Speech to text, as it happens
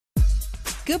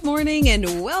Good morning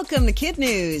and welcome to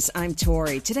KidNuz. I'm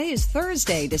Tori. Today is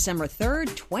Thursday, December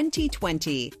 3rd,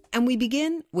 2020. And we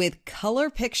begin with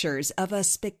color pictures of a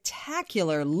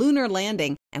spectacular lunar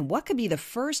landing and what could be the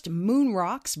first moon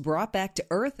rocks brought back to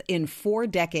Earth in 4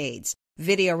 decades.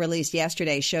 Video released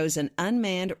yesterday shows an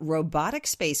unmanned robotic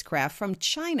spacecraft from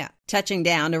China touching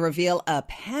down to reveal a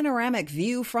panoramic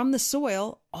view from the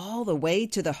soil all the way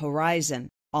to the horizon.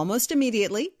 Almost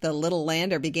immediately, the little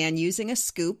lander began using a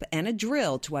scoop and a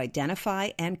drill to identify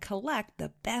and collect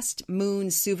the best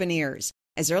moon souvenirs.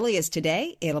 As early as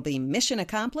today, it'll be mission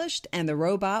accomplished and the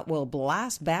robot will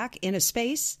blast back into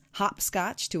space,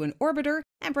 hopscotch to an orbiter,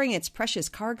 and bring its precious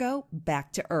cargo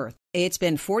back to Earth. It's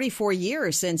been 44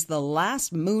 years since the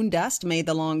last moon dust made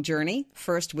the long journey,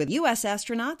 first with U.S.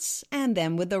 astronauts and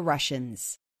then with the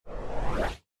Russians.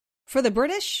 For the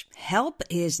British, help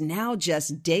is now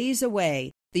just days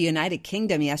away. The United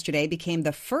Kingdom yesterday became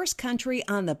the first country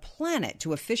on the planet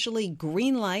to officially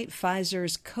greenlight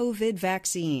Pfizer's COVID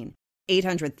vaccine.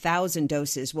 800,000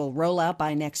 doses will roll out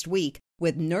by next week,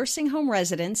 with nursing home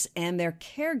residents and their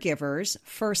caregivers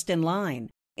first in line.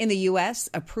 In the U.S.,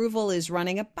 approval is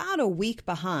running about a week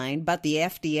behind, but the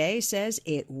FDA says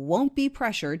it won't be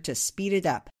pressured to speed it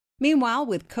up. Meanwhile,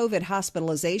 with COVID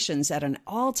hospitalizations at an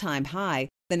all-time high,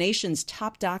 the nation's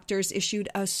top doctors issued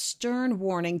a stern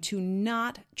warning to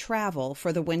not travel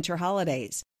for the winter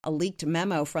holidays. A leaked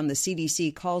memo from the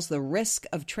CDC calls the risk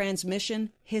of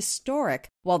transmission historic,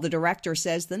 while the director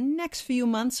says the next few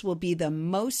months will be the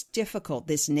most difficult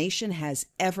this nation has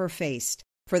ever faced.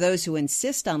 For those who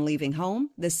insist on leaving home,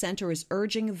 the center is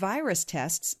urging virus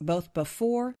tests both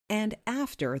before and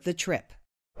after the trip.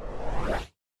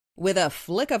 With a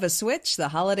flick of a switch, the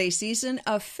holiday season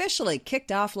officially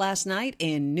kicked off last night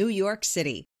in New York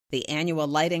City. The annual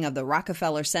lighting of the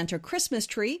Rockefeller Center Christmas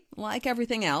tree, like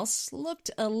everything else, looked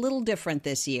a little different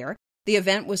this year. The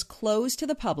event was closed to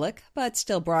the public, but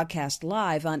still broadcast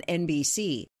live on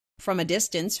NBC. From a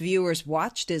distance, viewers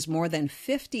watched as more than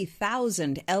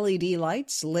 50,000 LED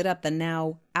lights lit up the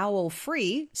now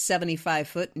owl-free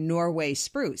 75-foot Norway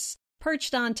spruce.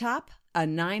 Perched on top, a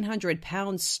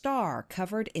 900-pound star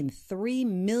covered in 3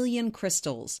 million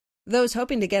crystals. Those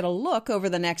hoping to get a look over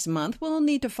the next month will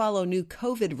need to follow new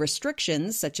COVID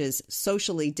restrictions such as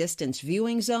socially distanced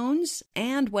viewing zones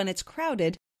and, when it's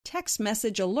crowded, text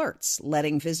message alerts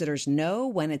letting visitors know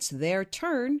when it's their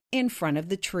turn in front of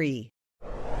the tree.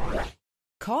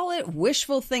 Call it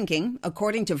wishful thinking.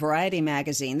 According to Variety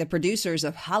magazine, the producers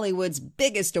of Hollywood's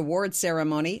biggest award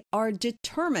ceremony are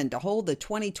determined to hold the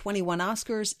 2021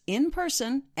 Oscars in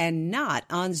person and not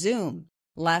on Zoom.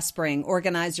 Last spring,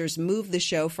 organizers moved the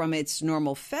show from its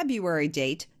normal February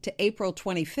date to April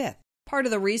 25th. Part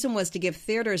of the reason was to give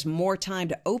theaters more time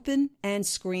to open and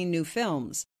screen new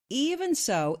films. Even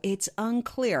so, it's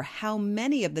unclear how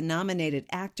many of the nominated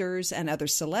actors and other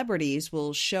celebrities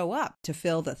will show up to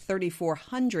fill the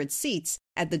 3,400 seats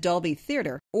at the Dolby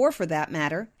Theater, or for that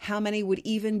matter, how many would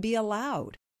even be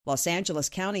allowed. Los Angeles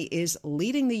County is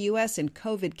leading the U.S. in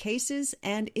COVID cases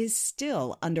and is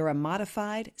still under a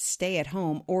modified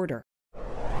stay-at-home order.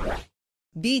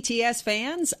 BTS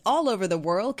fans all over the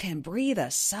world can breathe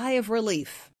a sigh of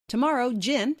relief. Tomorrow,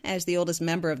 Jin, as the oldest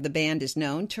member of the band is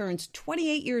known, turns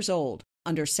 28 years old.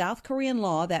 Under South Korean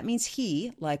law, that means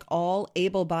he, like all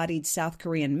able-bodied South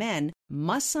Korean men,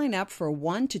 must sign up for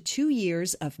 1 to 2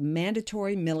 years of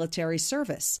mandatory military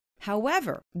service.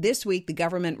 However, this week the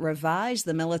government revised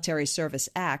the Military Service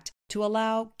Act to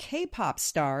allow K-pop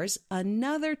stars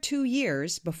another 2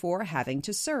 years before having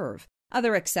to serve.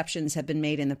 Other exceptions have been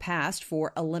made in the past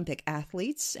for Olympic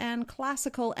athletes and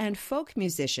classical and folk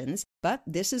musicians, but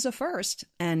this is a first,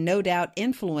 and no doubt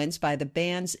influenced by the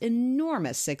band's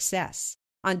enormous success.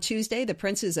 On Tuesday, the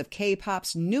Princes of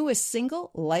K-pop's newest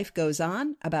single, Life Goes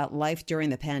On, about life during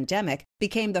the pandemic,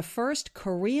 became the first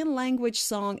Korean-language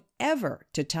song ever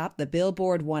to top the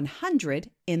Billboard 100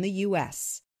 in the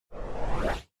U.S.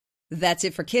 That's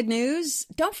it for KidNuz.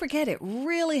 Don't forget, it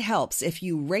really helps if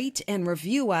you rate and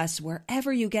review us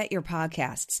wherever you get your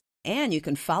podcasts. And you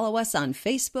can follow us on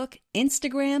Facebook,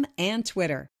 Instagram, and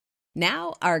Twitter.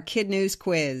 Now, our KidNuz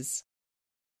quiz.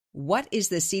 What is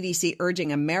the CDC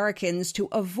urging Americans to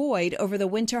avoid over the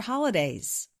winter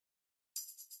holidays?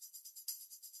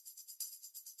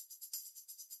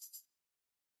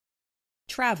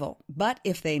 Travel, but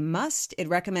if they must, it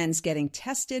recommends getting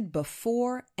tested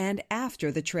before and after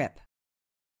the trip.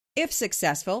 If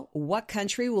successful, what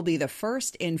country will be the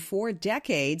first in 4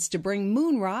 decades to bring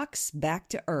moon rocks back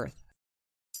to Earth?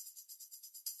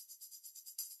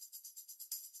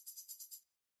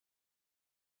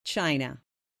 China.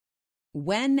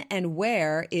 When and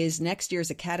where is next year's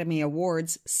Academy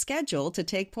Awards scheduled to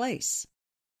take place?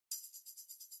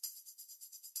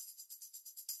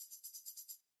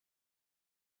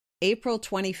 April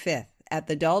 25th at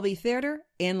the Dolby Theater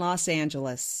in Los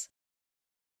Angeles.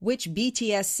 Which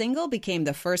BTS single became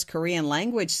the first Korean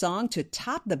language song to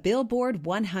top the Billboard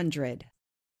 100?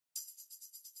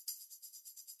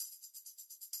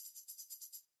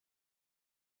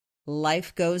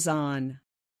 Life Goes On.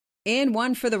 And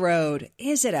one for the road.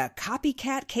 Is it a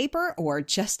copycat caper or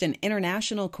just an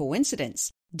international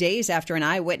coincidence? Days after an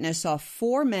eyewitness saw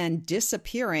 4 men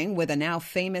disappearing with a now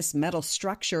famous metal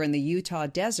structure in the Utah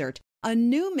desert, a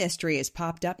new mystery has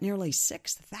popped up nearly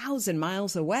 6,000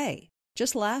 miles away.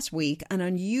 Just last week, an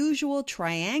unusual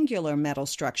triangular metal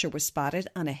structure was spotted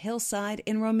on a hillside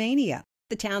in Romania.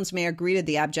 The town's mayor greeted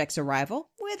the object's arrival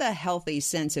with a healthy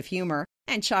sense of humor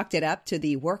and chalked it up to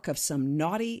the work of some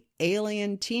naughty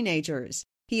alien teenagers.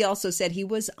 He also said he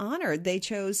was honored they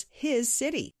chose his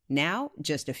city. Now,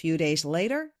 just a few days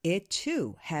later, it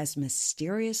too has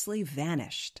mysteriously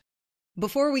vanished.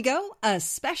 Before we go, a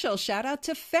special shout out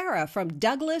to Farah from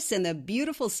Douglas in the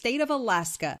beautiful state of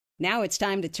Alaska. Now it's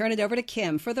time to turn it over to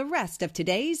Kim for the rest of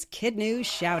today's Kid News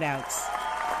shout-outs.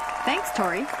 Thanks,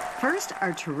 Tori. First,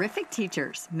 our terrific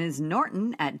teachers, Ms.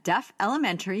 Norton at Duff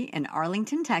Elementary in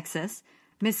Arlington, Texas,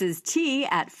 Mrs. T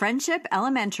at Friendship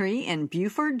Elementary in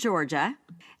Buford, Georgia,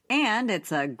 and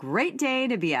it's a great day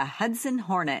to be a Hudson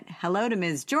Hornet. Hello to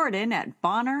Ms. Jordan at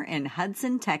Bonner in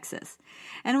Hudson, Texas.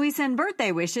 And we send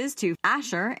birthday wishes to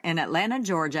Asher in Atlanta,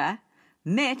 Georgia,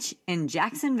 Mitch in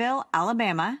Jacksonville,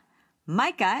 Alabama,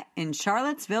 Micah in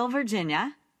Charlottesville,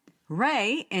 Virginia,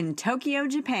 Ray in Tokyo,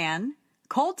 Japan,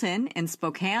 Colton in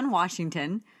Spokane,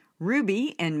 Washington,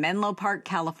 Ruby in Menlo Park,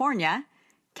 California,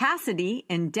 Cassidy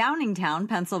in Downingtown,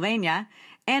 Pennsylvania,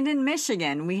 and in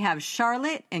Michigan, we have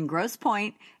Charlotte in Grosse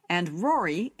Pointe and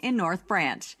Rory in North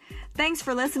Branch. Thanks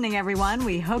for listening, everyone.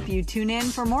 We hope you tune in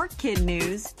for more Kid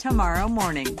News tomorrow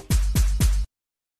morning.